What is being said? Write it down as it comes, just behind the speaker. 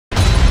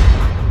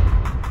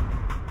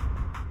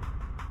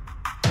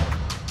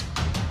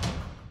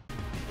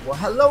Well,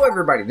 hello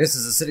everybody, this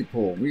is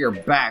AcidicPool. We are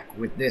back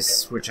with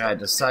this, which I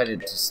decided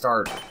to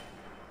start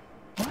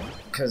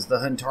because the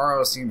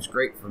Huntaro seems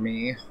great for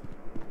me.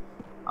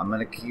 I'm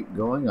gonna keep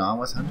going on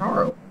with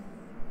Huntaro.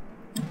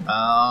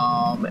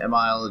 Am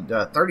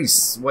I 30?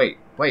 Wait,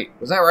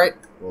 was that right?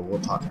 Well, we'll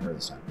talk to her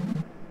this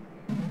time.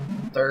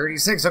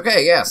 36.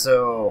 Okay, yeah.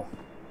 So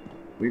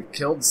we've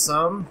killed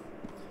some.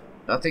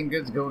 Nothing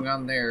good's going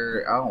on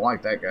there. I don't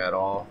like that guy at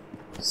all.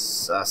 I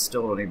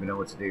still don't even know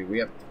what to do. We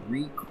have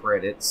 3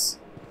 credits.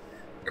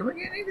 Can we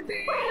get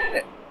anything?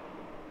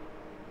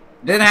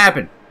 Didn't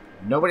happen.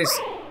 Nobody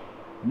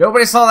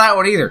saw that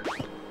one either.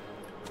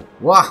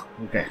 Wow.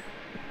 Okay.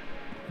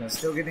 Can I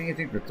still get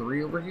anything for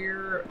 3 over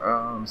here?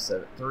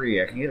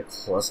 3. I can get a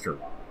cluster.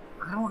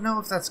 I don't know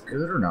if that's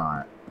good or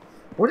not.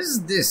 What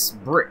is this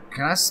brick?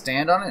 Can I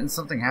stand on it and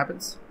something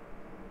happens?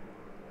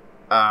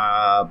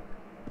 I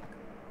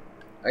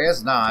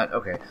guess not.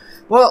 Okay.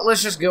 Well,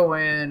 let's just go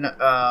in.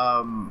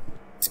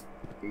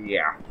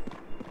 Yeah.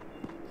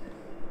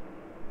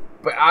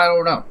 But I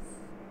don't know.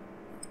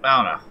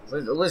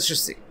 Let's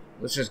just see.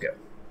 Let's just go.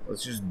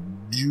 Let's just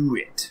do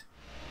it.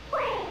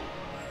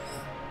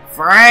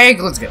 Frank,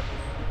 let's go.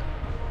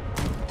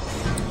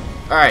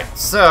 Alright,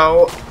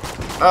 so...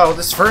 Oh,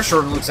 this first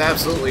room looks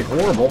absolutely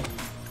horrible.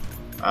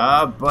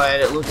 But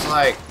it looks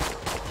like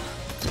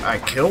I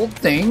killed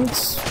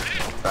things.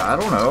 I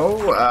don't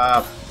know.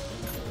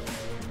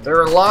 There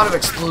are a lot of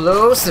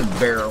explosive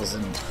barrels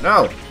in...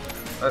 No!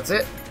 That's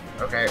it?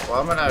 Okay,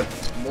 well I'm gonna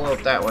blow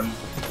up that one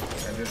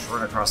and just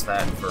run across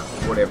that for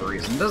whatever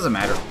reason. Doesn't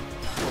matter.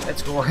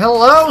 Let's go.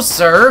 Hello,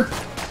 sir!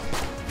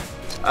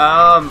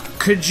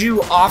 Could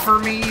you offer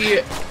me,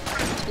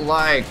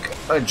 like,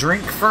 a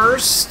drink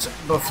first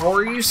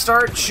before you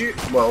start shoot?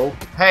 Whoa.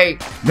 Hey.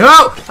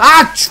 No!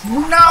 Ah!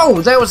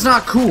 No! That was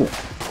not cool.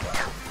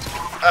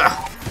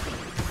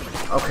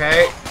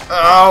 Okay.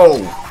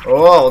 Oh!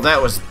 Oh,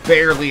 that was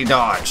barely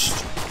dodged.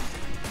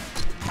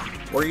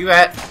 Where you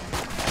at?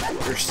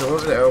 You're still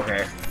over there?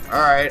 Okay.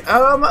 Alright.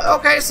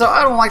 Okay, so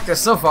I don't like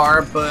this so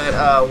far,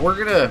 but, we're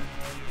gonna...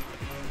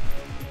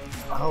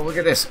 Oh, look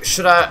at this.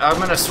 I'm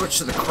gonna switch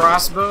to the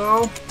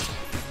crossbow.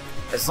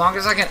 As long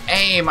as I can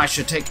aim, I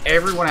should take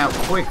everyone out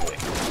quickly.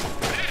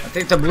 I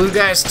think the blue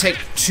guys take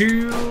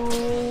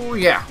 2...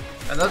 Yeah.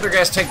 And the other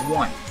guys take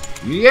 1.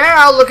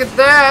 Yeah, look at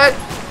that!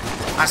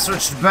 I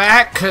switched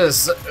back,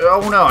 because...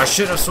 Oh no, I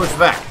shouldn't have switched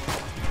back.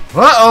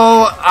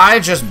 Uh-oh! I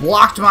just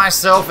blocked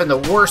myself in the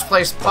worst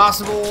place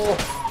possible.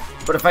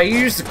 But if I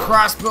use the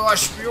crossbow, I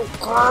should feel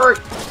great.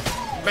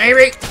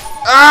 Baby!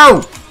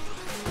 Oh!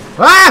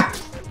 Ah!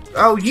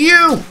 Oh,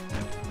 you!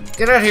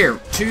 Get out of here.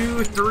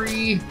 2,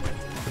 3...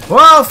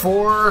 Whoa,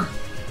 4...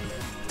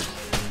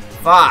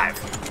 5.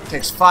 It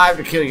takes 5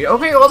 to kill you.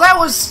 Okay, well that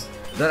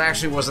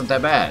actually wasn't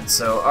that bad.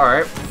 So,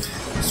 alright.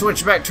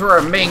 Switch back to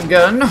our main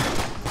gun.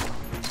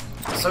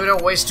 So we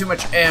don't waste too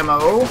much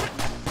ammo.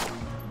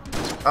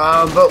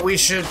 But we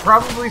should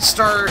probably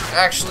start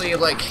actually,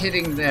 like,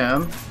 hitting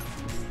them.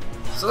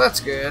 So that's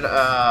good.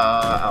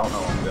 I don't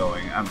know where I'm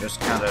going. I'm just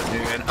kind of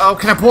doing... Oh,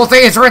 can I pull a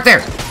thing? It's right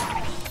there!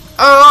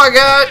 Oh, I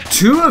got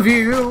 2 of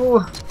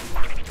you!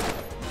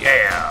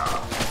 Yeah!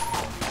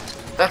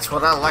 That's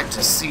what I like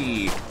to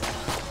see.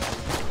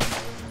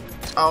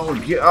 Oh,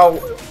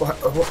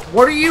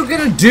 what are you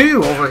gonna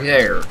do over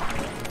there?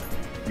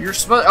 You're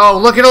supposed... Oh,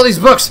 look at all these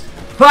books!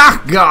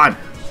 Ah, God!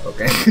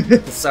 Okay.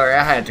 Sorry,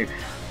 I had to.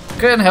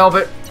 Couldn't help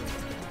it.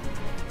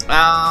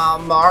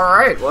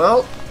 Alright,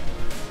 well...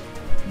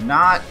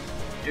 Not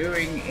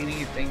doing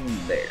anything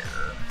there.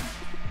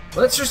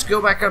 Let's just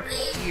go back up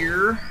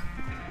here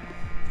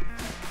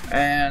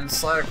and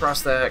slide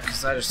across that,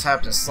 because I just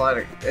have to slide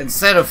it.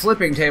 Instead of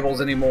flipping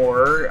tables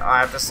anymore, I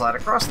have to slide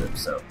across them.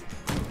 So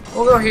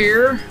we'll go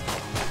here.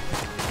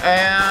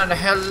 And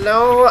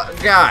hello,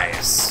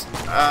 guys.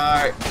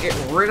 Get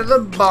rid of the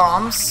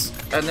bombs,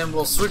 and then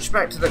we'll switch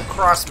back to the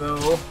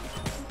crossbow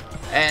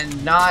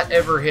and not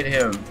ever hit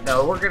him.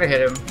 No, we're gonna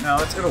hit him. No,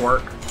 it's gonna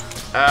work.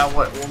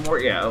 What? One more?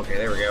 Yeah, okay,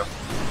 there we go.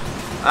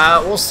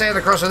 We'll stay on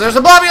the crossbow. There's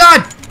a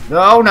blobulon!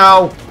 Oh,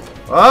 no.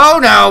 Oh,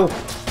 no.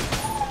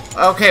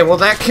 Okay, well,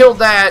 that killed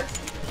that.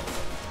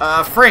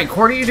 Frank,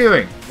 what are you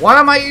doing? Why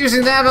am I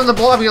using that on the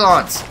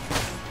blobulons?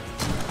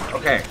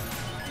 Okay.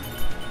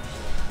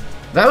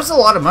 That was a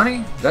lot of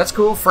money. That's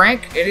cool.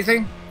 Frank,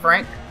 anything?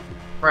 Frank?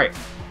 Right.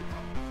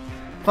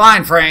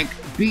 Fine, Frank.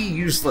 Be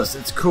useless.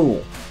 It's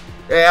cool.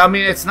 Yeah, I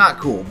mean, it's not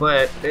cool,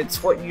 but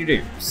it's what you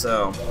do,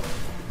 so...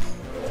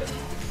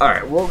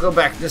 Alright, we'll go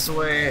back this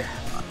way.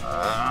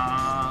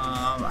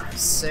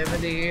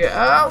 70.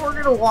 We're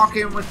gonna walk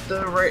in with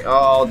the right.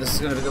 Oh, this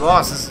is gonna be the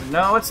boss.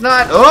 No, it's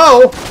not.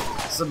 Oh!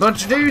 It's a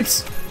bunch of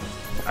dudes.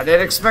 I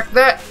didn't expect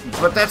that,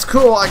 but that's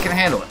cool. I can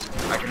handle it.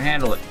 I can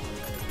handle it.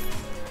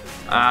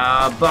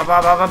 Ba ba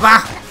ba ba ba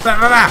ba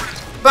ba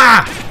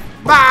ba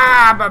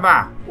ba ba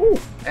ba. Ooh,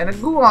 and a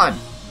Gungeon.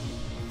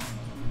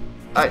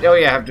 Oh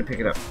yeah, I have to pick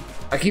it up.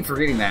 I keep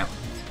forgetting that.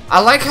 I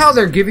like how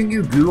they're giving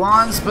you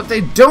Gungeons, but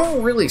they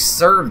don't really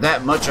serve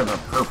that much of a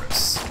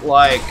purpose.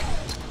 Like,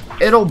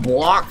 it'll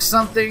block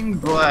something,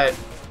 but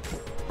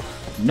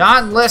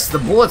Not unless the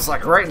bullet's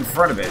like right in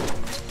front of it.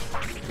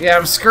 Yeah,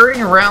 I'm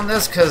skirting around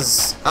this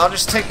because I'll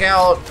just take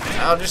out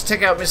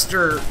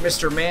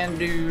Mr. Man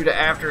Dude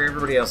after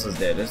everybody else is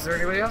dead. Is there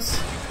anybody else?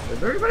 Is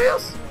there anybody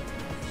else?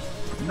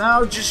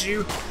 No, just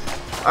you.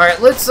 All right,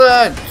 let's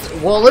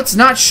let's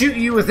not shoot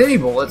you with any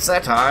bullets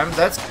that time.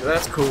 That's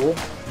cool.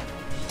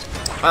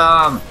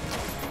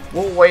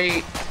 We'll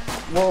wait.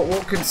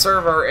 We'll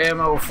conserve our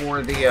ammo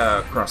for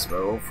the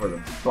crossbow for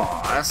the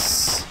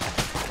boss,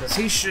 because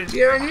he should.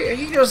 Yeah,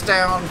 he goes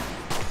down.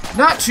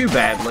 Not too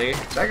badly.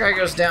 That guy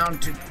goes down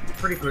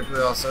pretty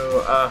quickly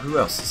also. Who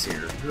else is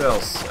here? Who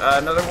else?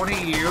 Another one of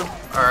you.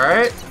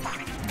 Alright.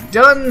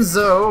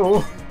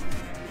 Dunzo!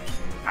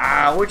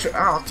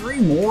 Three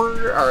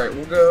more? Alright,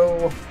 we'll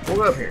go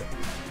up here.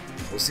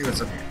 We'll see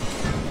what's up here.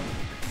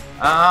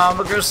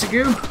 We'll go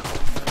Sigu.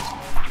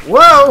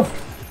 Whoa!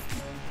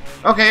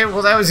 Okay,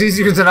 well that was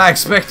easier than I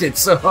expected,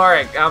 so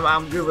alright,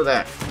 I'm good with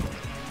that.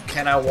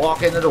 Can I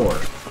walk in the door?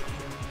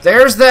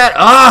 There's that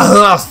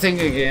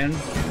thing again.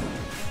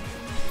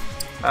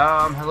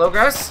 Hello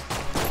guys?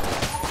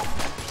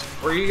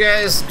 Were you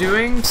guys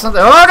doing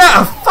something? Oh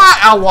no!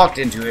 Fuck! I walked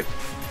into it.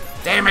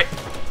 Damn it!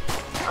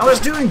 I was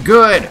doing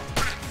good.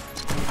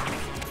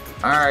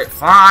 Alright,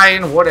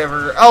 fine,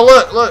 whatever. Oh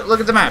look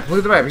at the map. Look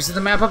at the map. You see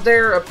the map up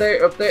there? Up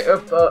there, up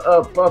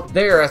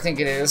there, I think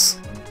it is.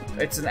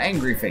 It's an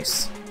angry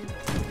face.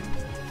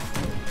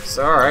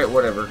 So alright,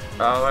 whatever.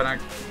 Oh,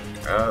 and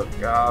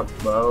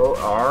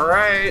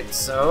alright,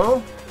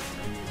 so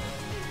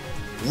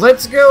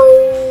let's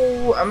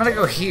go. I'm gonna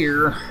go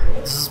here.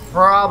 This is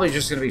probably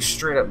just gonna be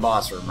straight up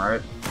boss room,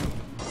 right?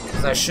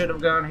 Because I should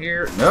have gone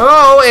here.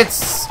 No,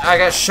 I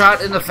got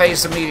shot in the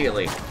face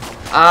immediately.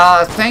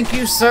 Thank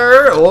you,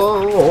 sir.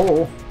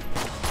 Oh.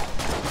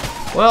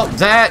 Well,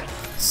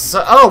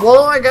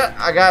 I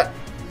got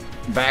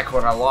back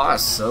what I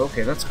lost. So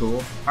okay, that's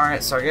cool. All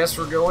right, so I guess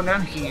we're going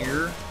down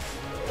here.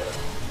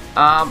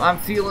 I'm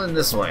feeling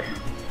this way.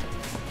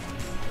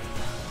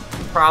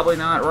 Probably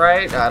not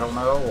right. I don't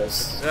know.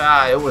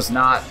 It was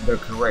not the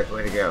correct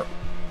way to go.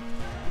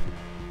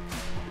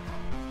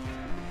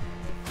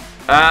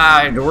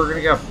 We're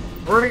gonna go.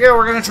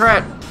 We're gonna try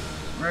it.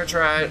 We're gonna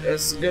try it.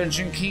 It's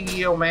Gungeon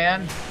Kingio,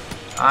 man.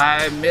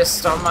 I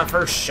missed on my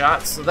first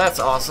shot, so that's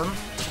awesome.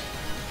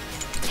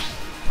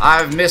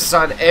 I've missed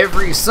on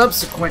every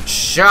subsequent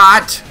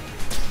shot.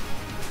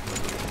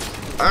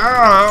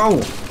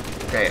 Oh!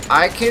 Okay,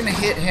 I can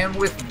hit him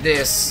with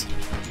this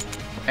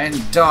and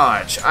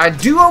dodge. I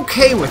do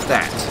okay with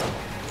that.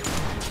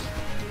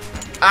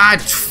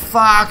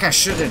 Fuck, I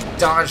should have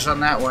dodged on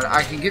that one.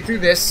 I can get through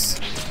this.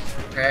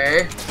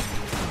 Okay.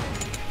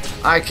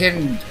 I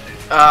can,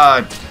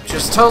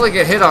 just totally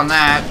get hit on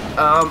that.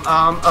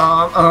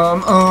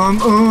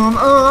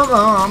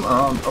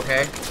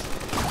 Okay.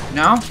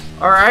 No?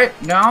 Alright,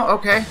 no,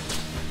 okay.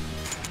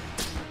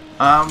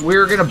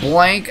 We're gonna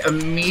blank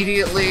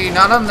immediately.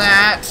 Not on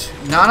that.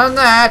 Not on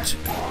that.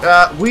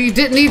 We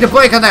didn't need to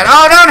blank on that.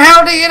 Oh, don't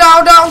how do you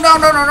know?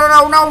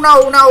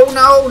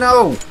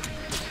 No.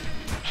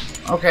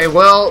 Okay,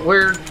 well,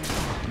 we're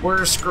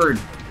screwed.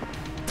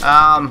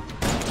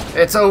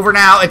 It's over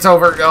now. It's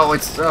over.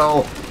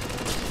 Oh,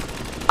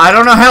 I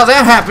don't know how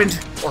that happened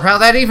or how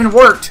that even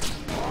worked.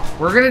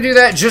 We're gonna do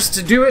that just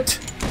to do it.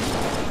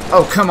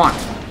 Oh, come on.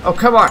 Oh,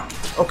 come on.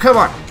 Oh, come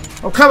on.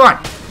 Oh, come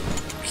on.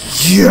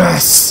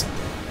 Yes!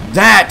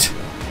 That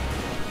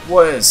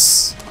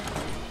was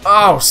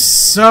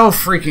so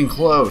freaking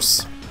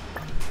close.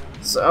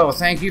 So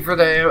thank you for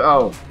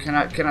the can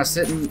I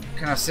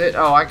sit?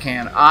 Oh, I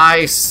can.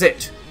 I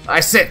sit.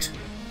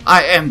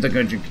 I am the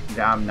Gungeon.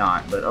 I'm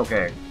not, but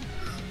okay.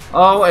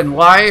 Oh, and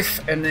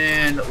life, and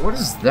then what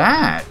is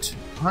that?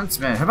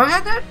 Huntsman. Have I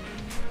had that?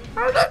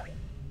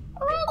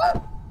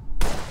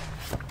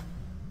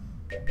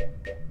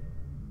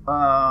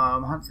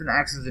 Huntsman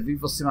acts as a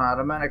vehicle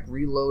semi-automatic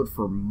reload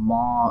for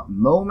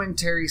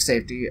momentary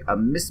safety. A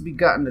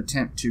misbegotten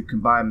attempt to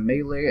combine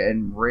melee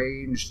and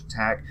ranged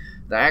attack.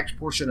 The axe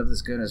portion of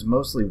this gun is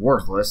mostly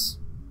worthless.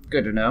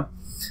 Good to know.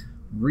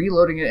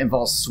 Reloading it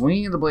involves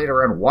swinging the blade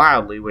around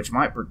wildly, which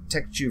might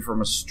protect you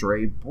from a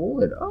stray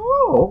bullet.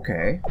 Oh,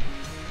 okay.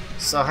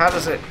 So how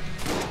does it...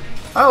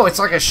 Oh, it's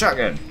like a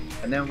shotgun.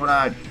 And then when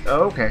I...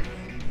 Oh, okay.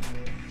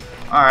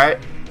 Alright.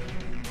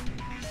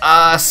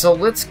 So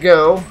let's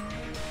go...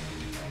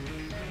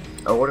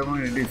 Oh, what am I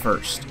going to do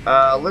first?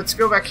 Let's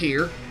go back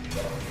here.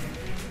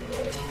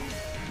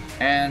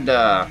 And,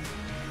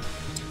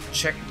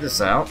 check this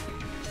out.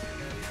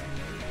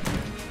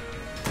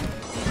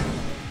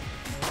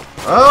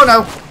 Oh,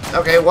 no!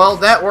 Okay, well,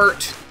 that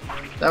worked.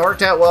 That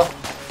worked out well.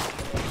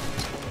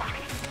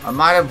 I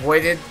might have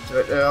waited,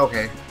 but,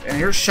 okay. And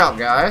here's Shop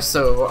Guy,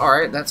 so,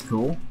 alright, that's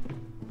cool.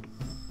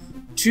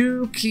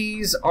 2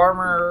 keys,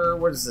 armor,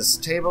 what is this?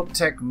 Table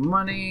tech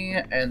money,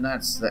 and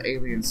that's the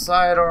alien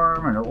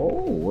sidearm, and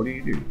what do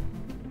you do?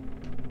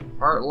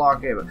 Heart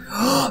lock,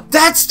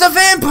 that's the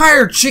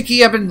vampire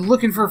chickie I've been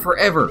looking for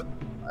forever.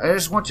 I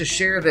just want to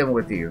share them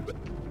with you.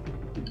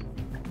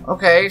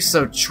 Okay,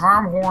 so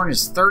charm horn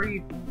is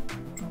 30.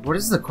 What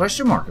is the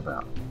question mark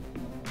about?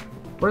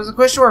 What is the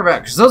question mark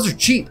about? Because those are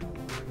cheap.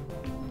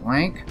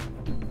 Blank.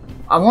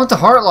 I want the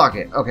heart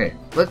locket. Okay,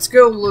 let's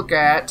go look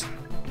at...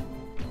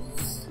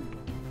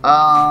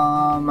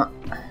 I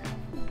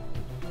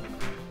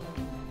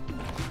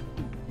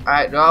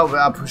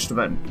pushed the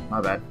button.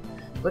 My bad.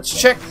 Let's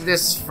check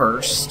this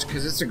first,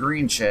 because it's a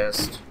green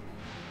chest.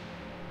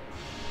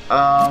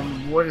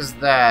 What is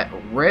that?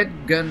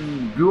 Red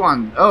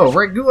Gungeon. Oh,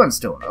 Red Gungeon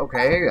stone.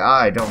 Okay,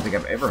 I don't think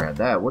I've ever had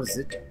that. What is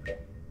it?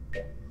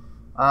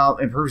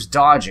 Improves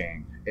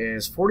dodging.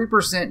 Is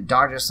 40%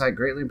 dodge aside,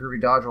 greatly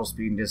improving dodge roll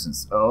speed and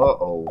distance.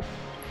 Uh-oh.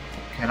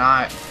 Can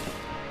I...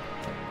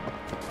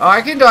 Oh,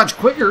 I can dodge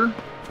quicker.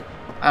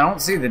 I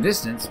don't see the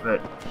distance,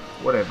 but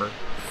whatever.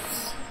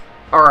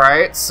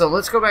 Alright, so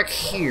let's go back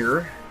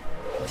here.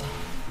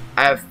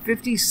 I have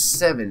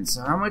 57,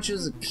 so how much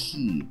is a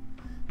key?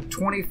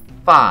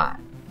 25.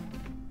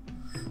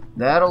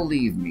 That'll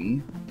leave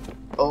me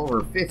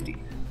over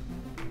 50.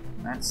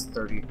 That's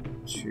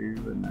 32,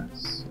 and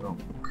that's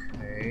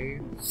okay.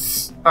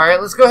 Alright,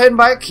 let's go ahead and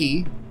buy a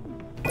key.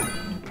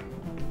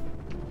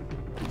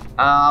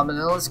 And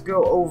then let's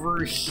go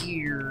over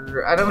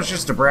here. I know it's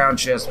just a brown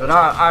chest, but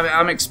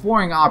I'm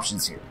exploring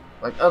options here.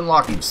 Like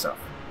unlocking stuff.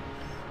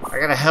 I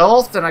got a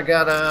health, and I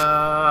got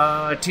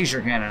a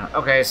t-shirt cannon.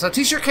 Okay, so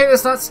t-shirt cannon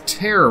is not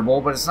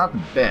terrible, but it's not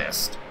the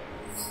best.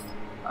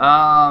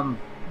 Alright,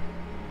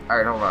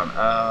 hold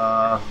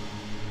on.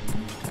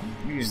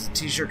 Use the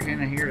t-shirt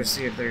cannon here to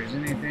see if there's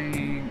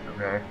anything.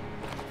 Okay.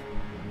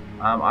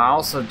 I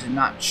also did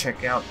not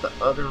check out the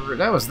other...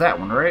 That was that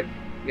one, right?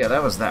 Yeah,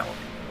 that was that one.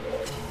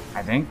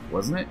 I think,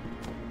 wasn't it?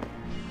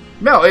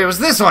 No, it was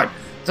this one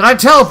that I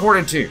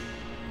teleported to.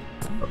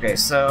 Okay,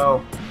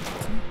 so...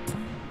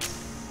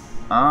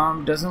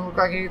 doesn't look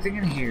like anything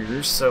in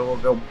here, so we'll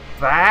go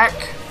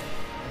back.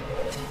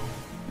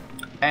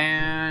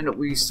 And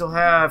we still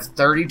have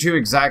 32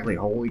 exactly.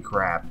 Holy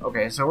crap.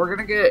 Okay, so we're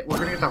gonna get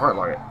the heart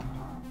locket.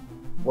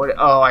 What?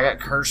 Oh, I got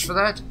cursed for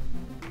that?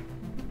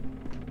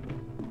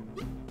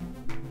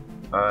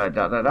 Oh, I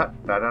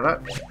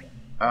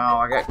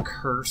got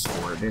cursed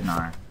for it, didn't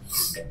I?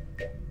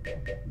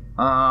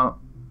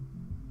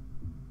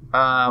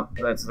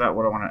 That's not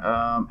what I want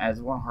to,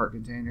 adds one heart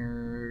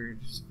container,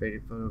 just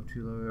faded photo of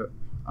too low.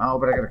 Oh,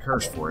 but I got a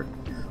curse for it.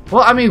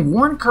 Well, I mean,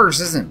 one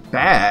curse isn't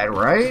bad,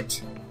 right?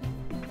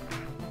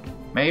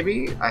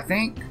 Maybe, I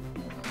think.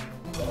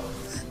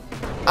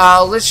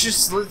 Let's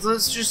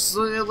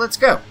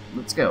go.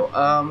 Let's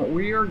go.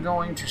 We are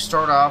going to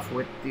start off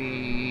with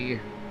the...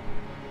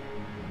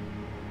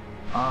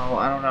 Oh,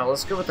 I don't know.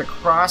 Let's go with the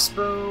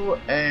crossbow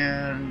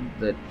and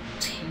the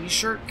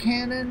t-shirt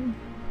cannon.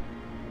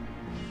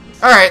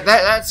 Alright,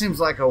 that seems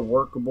like a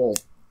workable...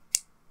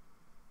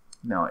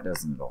 No, it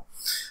doesn't at all.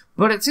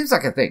 But it seems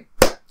like a thing.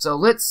 So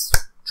let's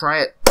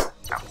try it out.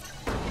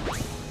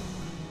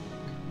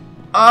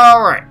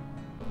 Alright.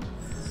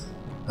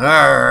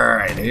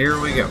 Alright, here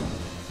we go.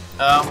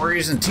 We're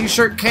using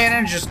t-shirt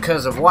cannon just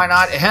because of why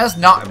not. It has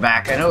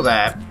knockback, I know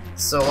that.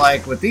 So,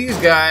 like, with these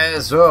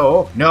guys...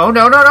 Oh, no. And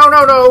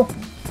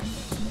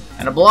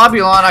a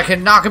Blobulon, I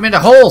can knock him into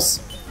holes.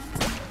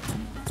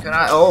 Can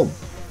I... Oh.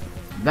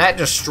 That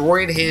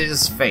destroyed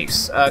his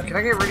face. Can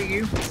I get rid of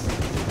you?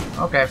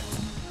 Okay.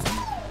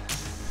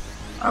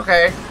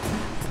 Okay.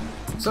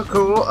 So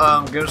cool.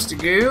 Ghosty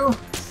Goo.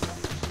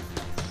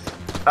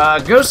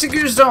 Ghosty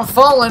Goos don't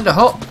fall into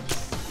holes.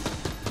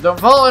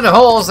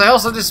 They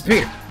also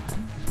disappear.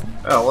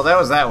 Oh, well, that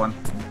was that one.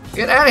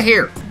 Get out of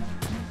here.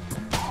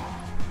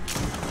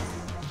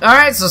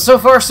 Alright, so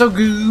far so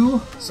good.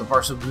 So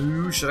far so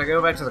good. Should I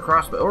go back to the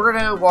crossbow? We're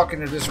gonna walk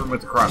into this room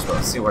with the crossbow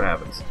and see what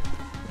happens.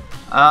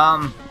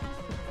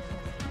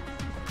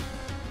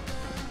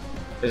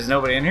 Is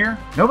nobody in here?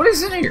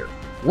 Nobody's in here.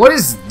 What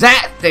is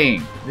that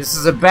thing? This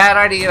is a bad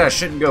idea and I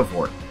shouldn't go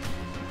for it.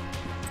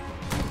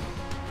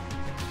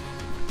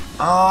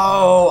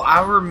 Oh,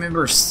 I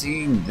remember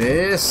seeing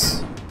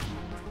this.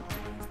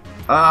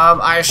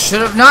 I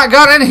should have not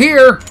got in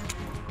here.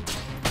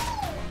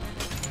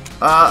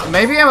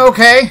 Maybe I'm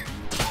okay.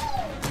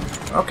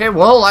 Okay,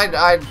 well,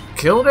 I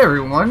killed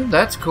everyone.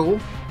 That's cool.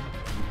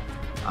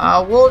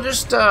 We'll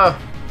just,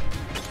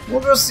 we'll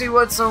go see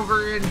what's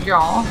over in here.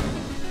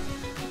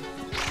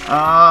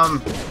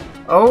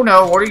 Oh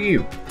no, what are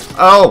you?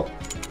 Oh.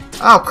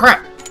 Oh,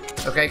 crap.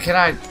 Okay, can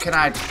I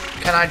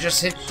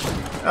just hit you?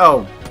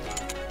 Oh.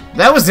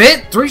 That was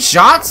it? 3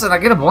 shots and I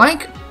get a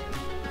blank?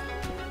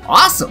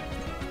 Awesome.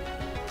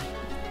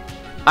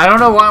 I don't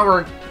know why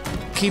we're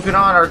keep it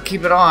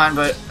on,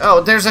 but...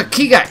 Oh, there's a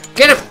key guy.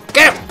 Get him!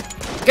 Get him!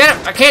 Get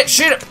him! I can't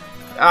shoot him!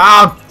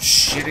 Oh,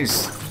 shit,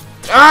 he's...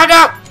 Oh,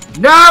 no!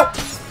 No!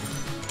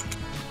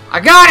 I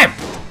got him!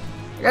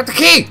 I got the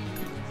key!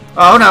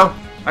 Oh, no.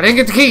 I didn't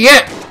get the key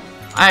yet!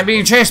 I am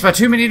being chased by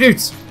too many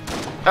dudes.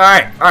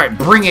 Alright,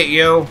 bring it,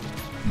 yo.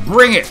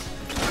 Bring it.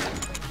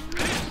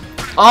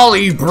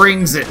 Ollie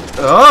brings it.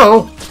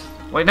 Oh!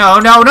 Wait, no,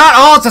 not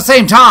all at the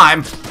same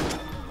time.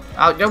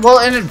 Well,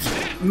 and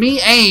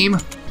me aim.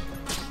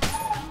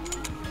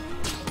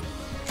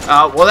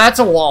 Well, that's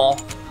a wall.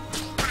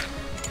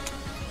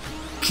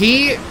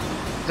 Key.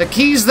 The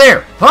key's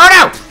there. Oh,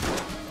 no!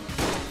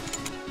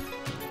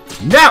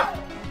 No!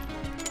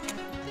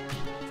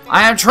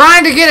 I am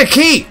trying to get a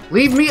key.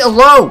 Leave me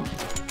alone.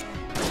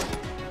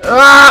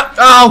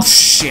 Oh,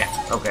 shit.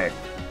 Okay.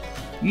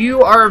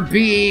 You are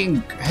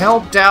being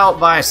helped out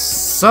by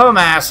some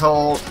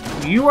asshole.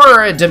 You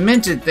are a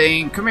demented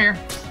thing. Come here.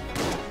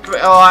 Come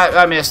here. Oh,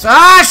 I missed.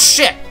 Ah,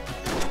 shit!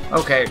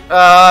 Okay,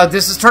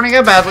 this is turning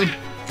out badly.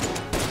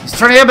 It's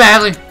turning out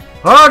badly.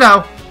 Oh,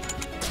 no.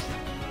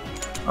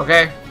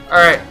 Okay,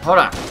 alright, hold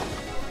on.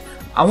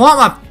 I want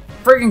my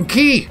freaking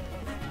key.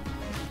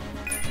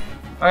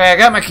 Okay, I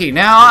got my key.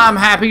 Now I'm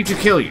happy to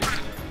kill you.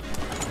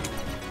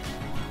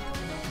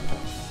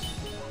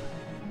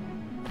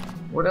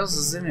 What else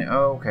is in it?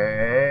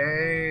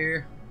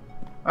 Okay.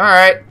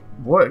 Alright.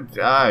 What?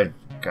 Guys,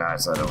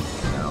 I don't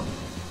know.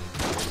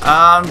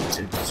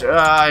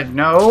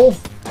 No.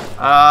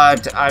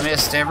 I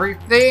missed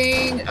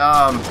everything.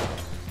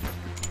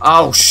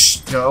 Oh,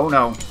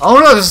 no. Oh,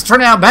 no, this is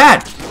turning out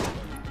bad.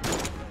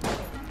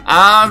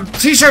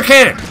 T-shirt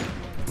cannon.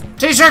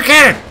 T-shirt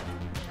cannon.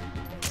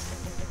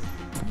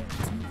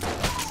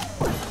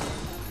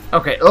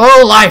 Okay.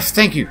 Oh, life.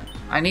 Thank you.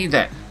 I need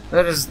that.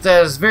 That is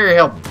very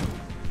helpful.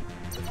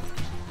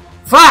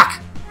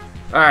 Fuck!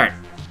 Alright.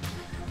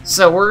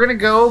 So we're gonna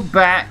go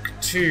back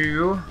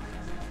to...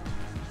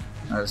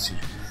 We're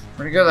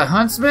gonna go to the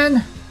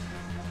Huntsman.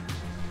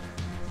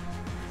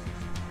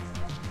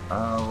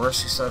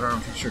 Rusty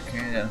sidearm, t-shirt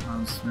cannon,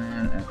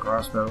 Huntsman, and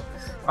crossbow.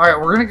 Alright,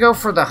 we're gonna go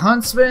for the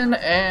Huntsman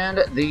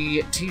and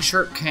the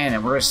t-shirt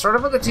cannon. We're gonna start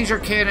off with the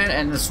t-shirt cannon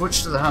and then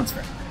switch to the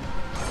Huntsman.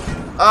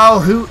 Oh,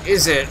 who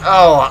is it?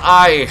 Oh,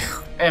 I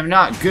am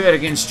not good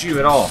against you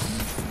at all.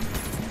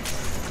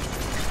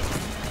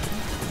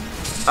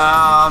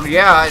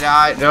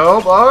 Yeah,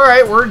 nope.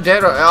 Alright, we're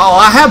dead. Oh,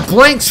 I have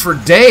blanks for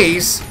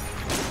days.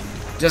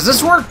 Does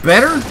this work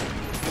better?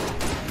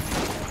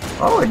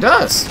 Oh, it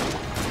does.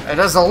 It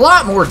does a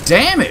lot more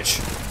damage.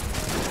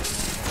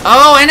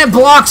 Oh, and it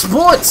blocks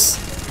bullets.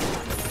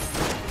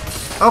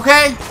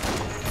 Okay.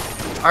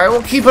 Alright,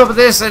 we'll keep up with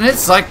this, and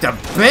it's like the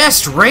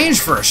best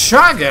range for a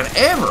shotgun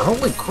ever.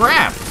 Holy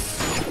crap.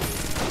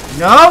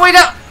 No, we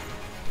don't.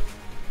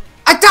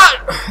 I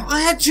thought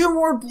I had 2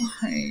 more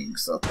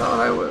blanks. I thought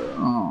I would.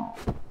 Oh.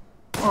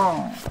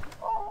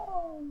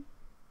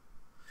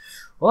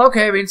 Well,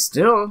 okay. I mean,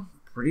 still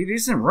pretty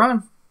decent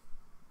run.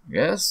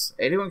 Yes,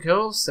 81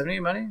 kills, 78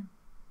 money,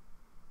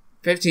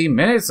 15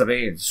 minutes. I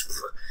mean, it's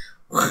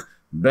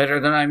better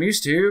than I'm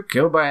used to.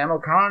 Killed by Ammo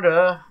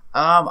Conda.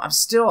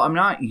 I'm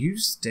not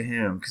used to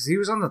him because he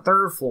was on the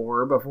 3rd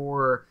floor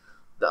before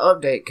the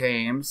update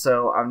came,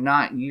 so I'm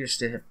not used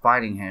to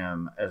fighting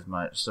him as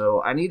much.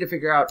 So I need to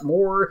figure out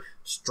more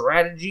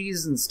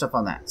strategies and stuff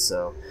on that.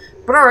 So,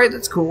 but all right,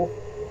 that's cool.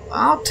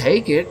 I'll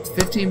take it.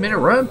 15-minute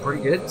run,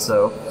 pretty good.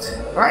 So,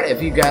 all right,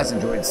 if you guys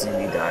enjoyed seeing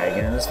me die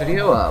again in this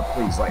video,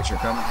 please like, share,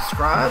 comment,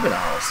 subscribe, and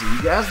I'll see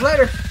you guys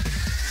later.